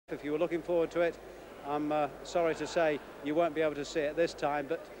If you were looking forward to it, I'm sorry to say you won't be able to see it this time,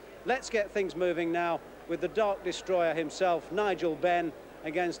 but let's get things moving now with the Dark Destroyer himself, Nigel Benn,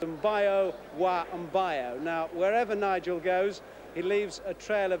 against Mbayo.MW. Now, wherever Nigel goes, he leaves a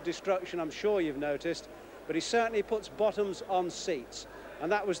trail of destruction, I'm sure you've noticed, but he certainly puts bottoms on seats,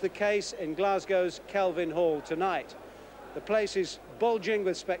 and that was the case in Glasgow's Kelvin Hall tonight. The place is bulging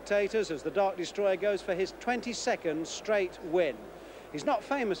with spectators as the Dark Destroyer goes for his 22nd straight win. He's not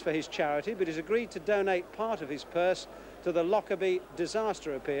famous for his charity, but he's agreed to donate part of his purse to the Lockerbie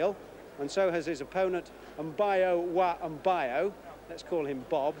Disaster Appeal, and so has his opponent, Mbayo.MW. Let's call him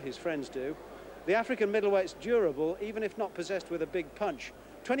Bob, his friends do. The African middleweight's durable, even if not possessed with a big punch.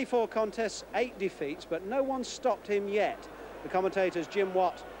 24 contests, 8 defeats, but no one stopped him yet. The commentators Jim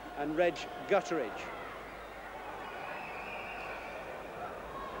Watt and Reg Gutteridge.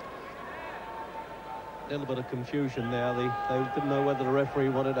 A little bit of confusion there. They didn't know whether the referee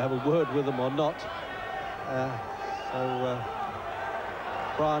wanted to have a word with them or not.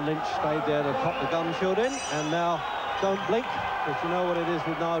 Brian Lynch stayed there to pop the gun shield in, and now don't blink, because you know what it is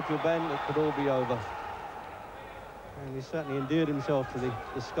with Nigel Benn, it could all be over. And he certainly endeared himself to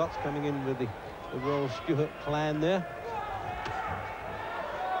the Scots, coming in with the Royal Stuart clan there.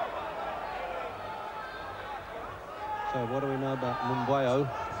 So what do we know about Mbayo?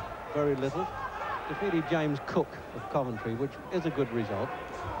 Very little. Defeated James Cook of Coventry, which is a good result.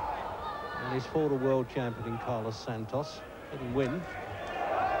 And he's fought a world champion in Carlos Santos. Didn't win.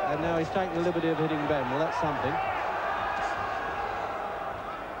 And now he's taking the liberty of hitting Benn. Well, that's something.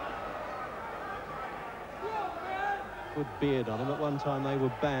 Good beard on him. At one time they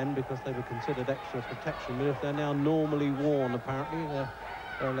were banned because they were considered extra protection. But if they're now normally worn, apparently, they're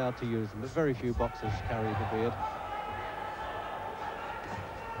allowed to use them. But very few boxers carry the beard.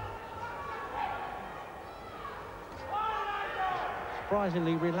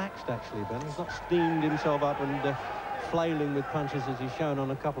 Surprisingly relaxed, actually, Benn. He's not steamed himself up and flailing with punches as he's shown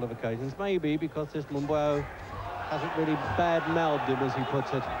on a couple of occasions. Maybe because this Mbayo hasn't really bad-mouthed him, as he puts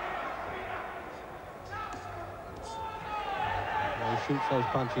it. Well, he shoots those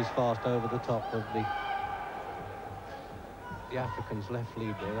punches fast over the top of the African's left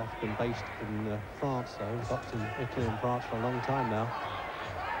lead there. African based in France, though. He's boxed in Italy and France for a long time now.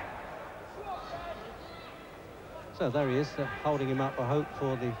 So there he is, holding him up for hope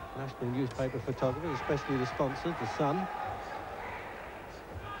for the national newspaper photography, especially the sponsors, the Sun.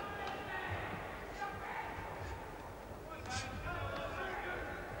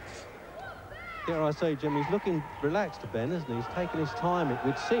 Dare I say, Jim, he's looking relaxed to Benn, isn't he? He's taking his time, it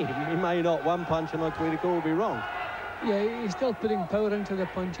would seem. He may not one punch and it could all be wrong. Yeah, he's still putting power into the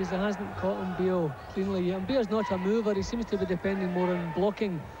punches. He hasn't caught Mbayo cleanly yet. Mbayo's not a mover. He seems to be depending more on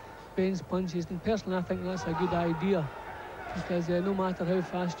blocking Benn's punches, and personally I think that's a good idea, because no matter how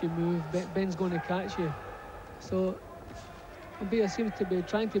fast you move, Benn's going to catch you. So Mbayo seems to be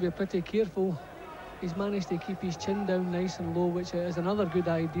trying to be pretty careful. He's managed to keep his chin down nice and low, which is another good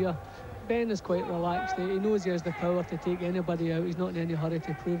idea. Benn is quite relaxed. He knows he has the power to take anybody out. He's not in any hurry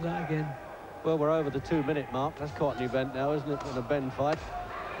to prove that again. Well, we're over the 2-minute mark. That's caught an event now, isn't it, in a Benn fight?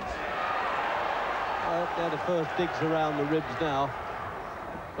 Well, they're the first digs around the ribs now.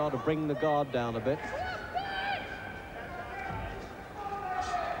 Try to bring the guard down a bit.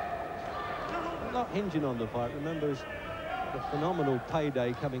 Not hinging on the fight. Remember, it's a phenomenal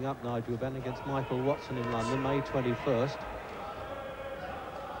payday coming up, Nigel Benn, against Michael Watson in London, May 21st.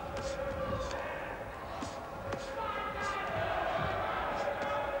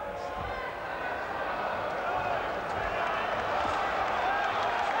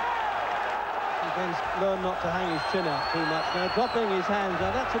 Ben's learned not to hang his chin out too much now, dropping his hands.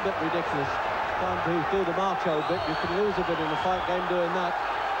 Now that's a bit ridiculous. Trying to do the macho bit, you can lose a bit in the fight game doing that.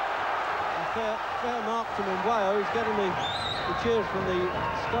 Fair mark to Mbayo. He's getting the cheers from the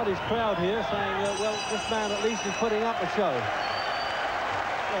Scottish crowd here, saying, well, this man at least is putting up a show.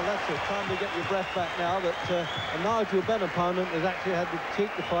 Well, that's it. Time to get your breath back now that a Nigel Benn opponent has actually had to cheek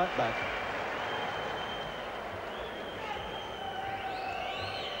the fight back.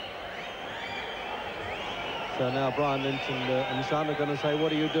 So now Brian Lynch and Son are going to say,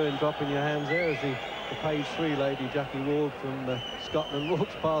 what are you doing, dropping your hands there, as the page 3 lady, Jackie Ward from Scotland,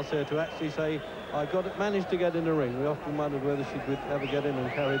 walks past there to actually say, I managed to get in the ring. We often wondered whether she would ever get in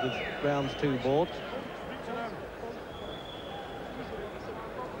and carry the rounds 2 board.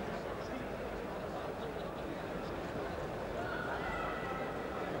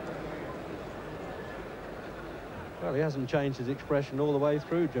 Well, he hasn't changed his expression all the way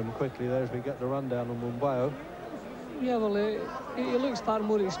through, Jim, quickly there as we get the rundown on Mbayo. Yeah, well, he looks far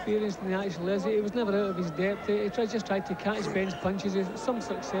more experienced than he actually is. He was never out of his depth. He just tried to catch Benn's punches. He had some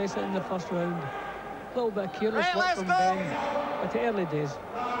success in the first round. A little bit of careless work from Benn, but the early days.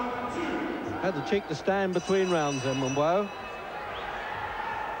 Had the cheek to stand between rounds then, Mbayo.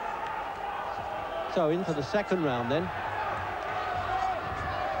 So into the second round then.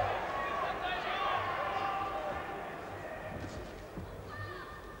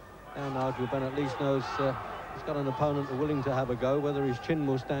 Now Nigel Benn at least knows he's got an opponent willing to have a go. Whether his chin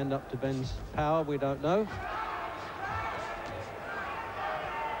will stand up to Benn's power, we don't know.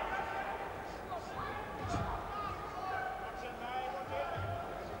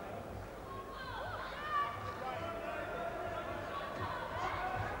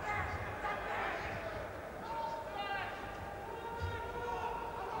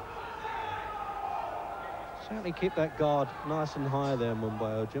 Certainly keep that guard nice and high there,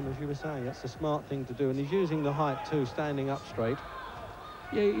 Mbayo. Jim, as you were saying, that's the smart thing to do. And he's using the height too, standing up straight.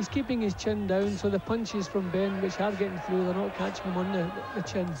 Yeah, he's keeping his chin down, so the punches from Benn, which are getting through, they're not catching him on the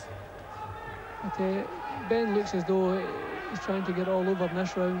chin. But Benn looks as though he's trying to get all over in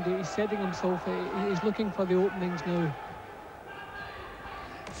this round. He's setting himself, he's looking for the openings now.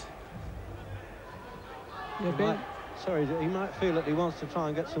 Yeah, Benn. Sorry, he might feel that he wants to try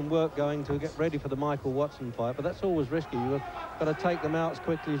and get some work going to get ready for the Michael Watson fight, but that's always risky. You've got to take them out as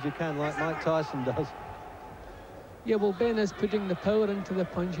quickly as you can, like Mike Tyson does. Yeah, well, Benn is putting the power into the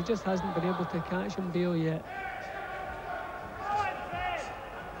punch. He just hasn't been able to catch Mbayo yet.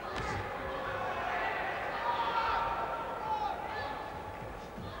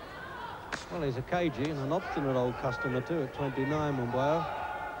 Well, he's a cagey and an obstinate old customer too at 29, Mbayo.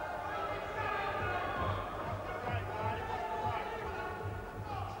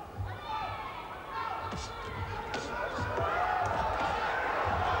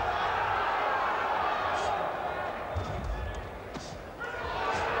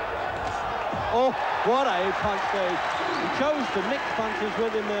 Oh, what a punch there. He chose to mix punches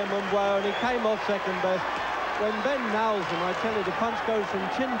with him there, Mbayo, and he came off second best. When Benn nails him, I tell you, the punch goes from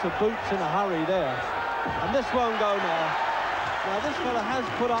chin to boots in a hurry there. And this won't go now. Now, this fella has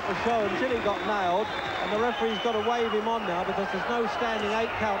put up a show until he got nailed, and the referee's got to wave him on now because there's no standing 8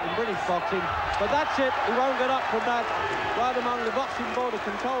 count in British boxing. But that's it. He won't get up from that. Right among the boxing board of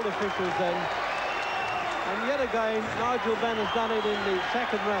control officials then. And yet again, Nigel Benn has done it in the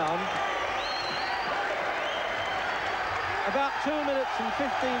second round. About 2 minutes and 15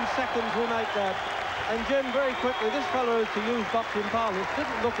 seconds will make that. And Jim, very quickly, this fellow, to use boxing parlance,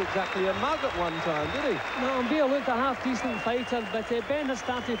 didn't look exactly a mug at one time, did he? No, Mbayo looked a half-decent fighter, but Benn has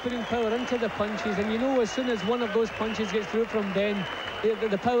started putting power into the punches, and you know as soon as one of those punches gets through from Benn,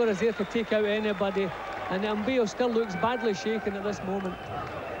 the power is there to take out anybody, and Mbayo still looks badly shaken at this moment.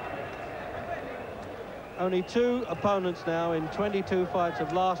 Only 2 opponents now in 22 fights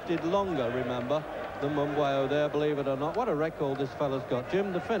have lasted longer, remember, than Mbayo there, believe it or not. What a record this fella's got.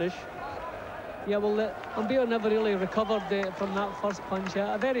 Jim, the finish. Yeah, well, Mbayo never really recovered from that first punch.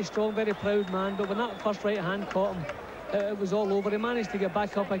 A very strong, very proud man, but when that first right hand caught him, it was all over. He managed to get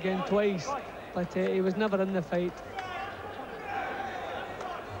back up again twice, but he was never in the fight.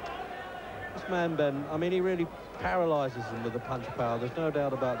 This man, Benn, I mean, he really paralyses him with the punch power. There's no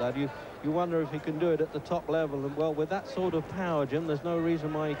doubt about that. You wonder if he can do it at the top level, and well, with that sort of power, Jim, there's no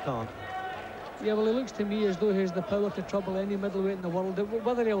reason why he can't. Yeah, well, it looks to me as though he has the power to trouble any middleweight in the world.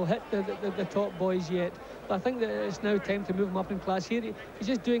 Whether he'll hit the top boys yet, but I think that it's now time to move him up in class. Here, he's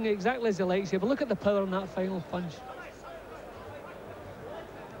just doing it exactly as he likes here, but look at the power in that final punch.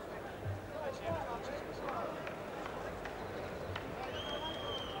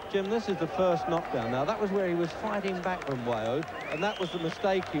 Jim, this is the first knockdown. Now, that was where he was fighting back from Mbayo, and that was the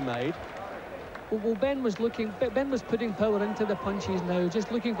mistake he made. Well, Benn was putting power into the punches now,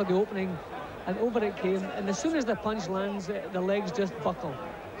 just looking for the opening, and over it came. And as soon as the punch lands, the legs just buckle.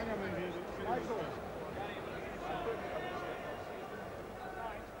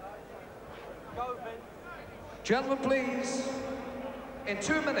 Gentlemen, please, in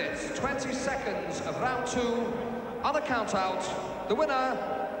 2 minutes, 20 seconds of round 2, on a count out, the winner,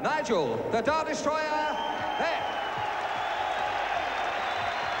 Nigel, the Dart Destroyer, Benn.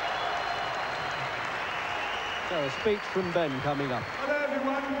 So a speech from Benn coming up. Hello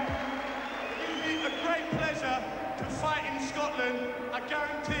everyone. It gives me a great pleasure to fight in Scotland. I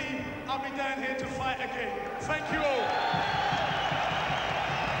guarantee I'll be down here to fight again. Thank you all.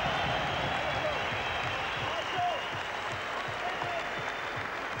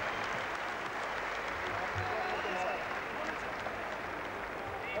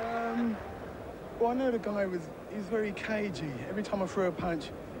 Well, I know the guy he's very cagey. Every time I throw a punch,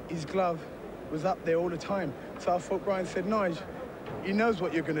 his glove was up there all the time. So I thought Brian said, Nigel, he knows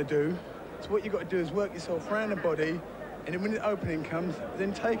what you're going to do. So what you've got to do is work yourself around the body, and then when the opening comes,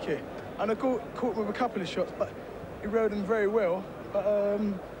 then take it. And I caught him with a couple of shots, but he rode them very well. But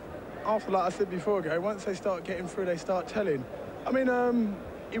after, like I said before, Gary, once they start getting through, they start telling. I mean,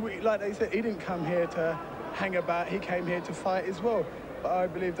 like they said, he didn't come here to hang about. He came here to fight as well. But I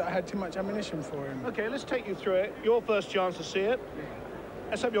believe that I had too much ammunition for him. OK, let's take you through it. Your first chance to see it.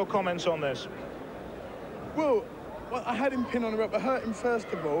 Let's have your comments on this. Well, I had him pinned on the rope. I hurt him first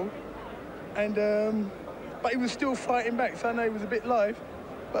of all, and but he was still fighting back, so I know he was a bit live.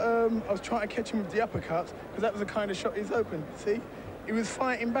 But I was trying to catch him with the uppercuts, because that was the kind of shot he's open. See, he was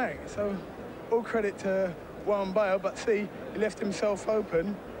fighting back. So all credit to Mbayo, but see, he left himself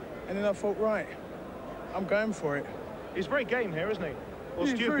open, and then I thought, right, I'm going for it. He's very game here, isn't he? Or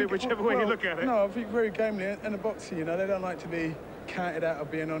stupid, whichever way you look at it. No, I think very gamely, and a boxer, you know, they don't like to be counted out of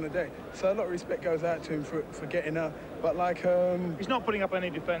being on a day. So a lot of respect goes out to him for getting up. But like... he's not putting up any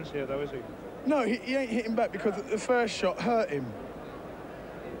defence here, though, is he? No, he ain't hitting back because the first shot hurt him.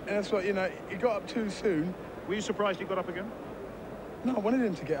 And that's what, you know, he got up too soon. Were you surprised he got up again? No, I wanted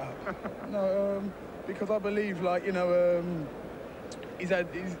him to get up. No, because I believe, like, you know,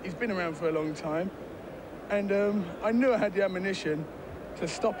 he's been around for a long time. And I knew I had the ammunition to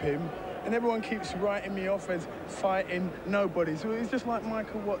stop him. And everyone keeps writing me off as fighting nobody. So it's just like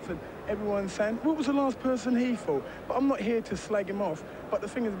Michael Watson. Everyone's saying, what was the last person he fought? But I'm not here to slag him off. But the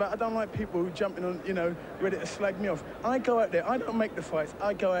thing is I don't like people jumping on, you know, ready to slag me off. I go out there, I don't make the fights.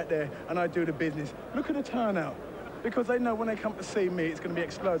 I go out there and I do the business. Look at the turnout. Because they know when they come to see me, it's going to be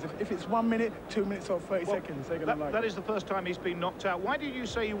explosive. If it's 1 minute, 2 minutes or 30 seconds, they're going to like it. That is the first time he's been knocked out. Why did you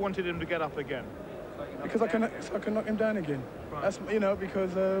say you wanted him to get up again? Because I can knock him down again. Right. That's, you know,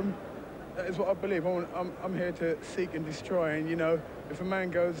 because that is what I believe. I'm here to seek and destroy, and, you know, if a man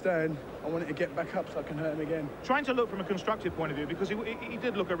goes down, I want it to get back up so I can hurt him again. Trying to look from a constructive point of view, because he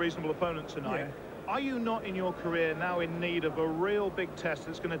did look a reasonable opponent tonight. Yeah. Are you not, in your career, now in need of a real big test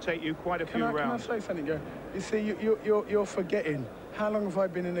that's going to take you quite a few rounds? Can I say something, Gary? You see, you're forgetting. How long have I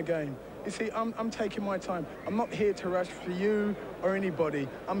been in the game? You see, I'm taking my time. I'm not here to rush for you or anybody.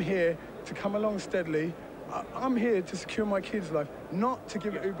 I'm here to come along steadily. I'm here to secure my kids' life, not to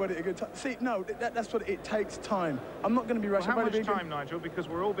give everybody a good time. See, no, that's what it takes time. I'm not going to be rushing. Well, how much time, Nigel? Because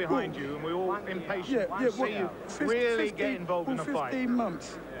we're all behind you and we're all impatient. Yeah, you really get involved in a fight. 15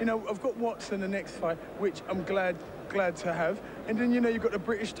 months. You know, I've got Watson the next fight, which I'm glad to have. And then, you know, you've got the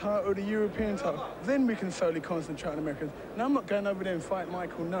British title, the European title. Then we can solely concentrate on Americans. Now, I'm not going over there and fight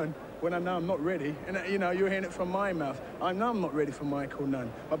Michael Nunn when I know I'm not ready. And, you know, you're hearing it from my mouth. I know I'm not ready for Michael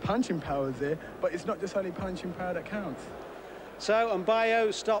Nunn. My punching power's there, but it's not just only punching power that counts. So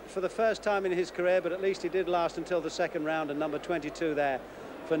Mbayo stopped for the first time in his career, but at least he did last until the second round, and number 22 there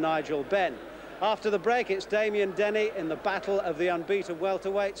for Nigel Benn. After the break, it's Damien Denny in the battle of the unbeaten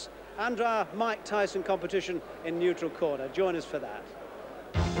welterweights and our Mike Tyson competition in neutral corner. Join us for that.